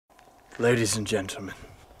Ladies and gentlemen,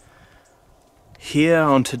 here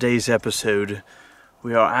on today's episode,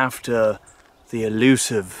 we are after the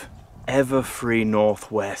elusive Everfree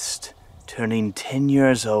Northwest, turning 10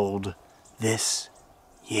 years old this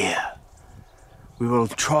year. We will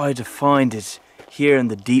try to find it here in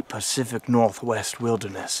the deep Pacific Northwest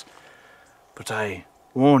wilderness, but I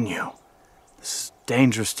warn you, this is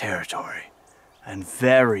dangerous territory, and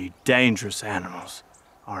very dangerous animals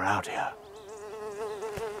are out here.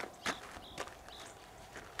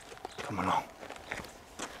 Come along.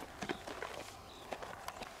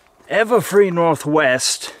 Everfree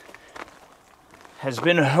Northwest has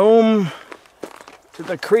been home to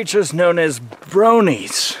the creatures known as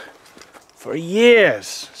Bronies for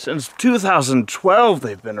years. Since 2012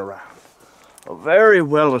 they've been around. A very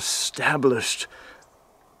well established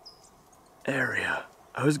area.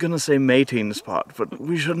 I was gonna say mating spot, but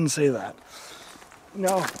we shouldn't say that.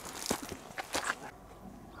 No.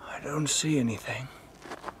 I don't see anything.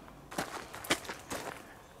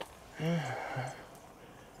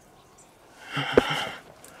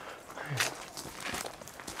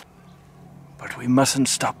 But we mustn't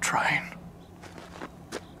stop trying.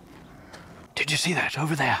 Did you see that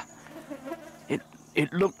over there?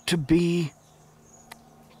 It looked to be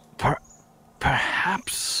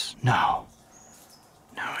perhaps no.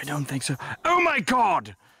 No, I don't think so. Oh my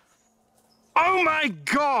God! Oh my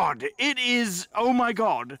God! It is, oh my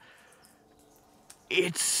God.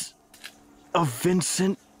 It's a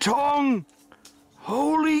Vincent Tong!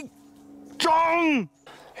 Holy Tong!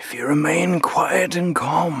 If you remain quiet and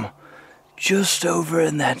calm, just over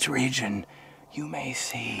in that region, you may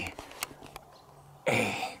see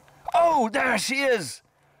Oh, there she is!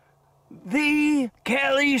 The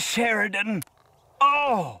Kelly Sheridan.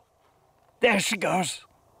 Oh! There she goes.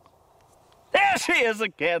 There she is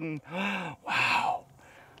again. Wow.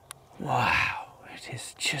 Wow. It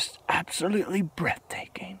is just absolutely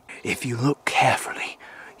breathtaking. If you look carefully,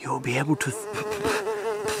 you'll be able to...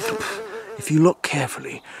 If you look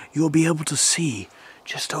carefully, you'll be able to see,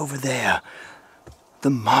 just over there, the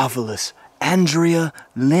marvelous Andrea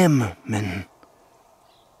Libman.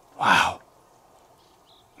 Wow.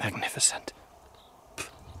 Magnificent.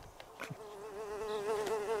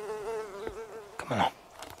 Come on.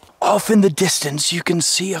 Off in the distance, you can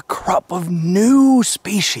see a crop of new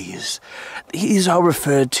species. These are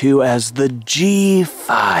referred to as the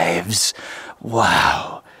G5s.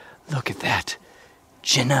 Wow. Look at that.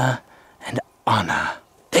 Jenna and Anna.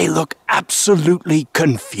 They look absolutely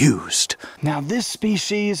confused. Now, this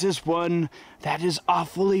species is one that is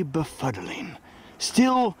awfully befuddling.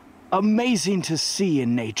 Still amazing to see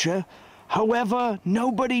in nature. However,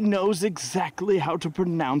 nobody knows exactly how to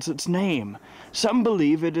pronounce its name. Some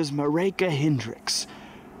believe it is Marÿke Hendrikse.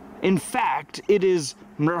 In fact, it is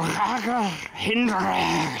Marÿke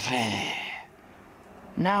Hendrikse.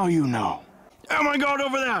 Now you know. Oh my God,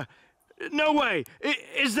 over there! No way!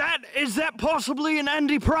 Is that possibly an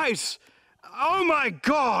Andy Price? Oh my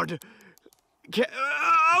God!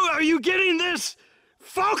 Are you getting this?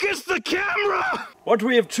 Focus the camera! What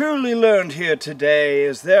we have truly learned here today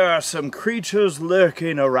is there are some creatures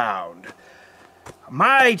lurking around.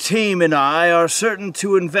 My team and I are certain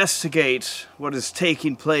to investigate what is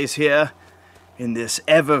taking place here in this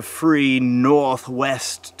Everfree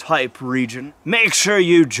Northwest type region. Make sure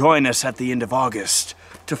you join us at the end of August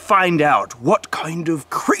to find out what kind of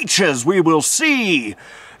creatures we will see.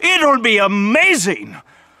 It'll be amazing!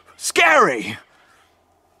 Scary!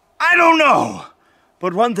 I don't know.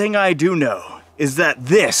 But one thing I do know is that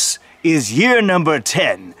this is year number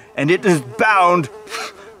 10, and it is bound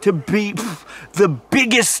to be the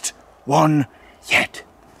biggest one yet.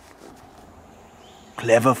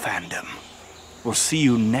 Clever fandom. We'll see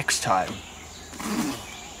you next time.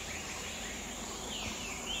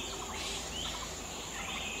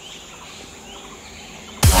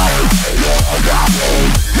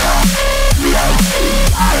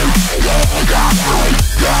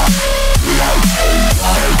 Yeah.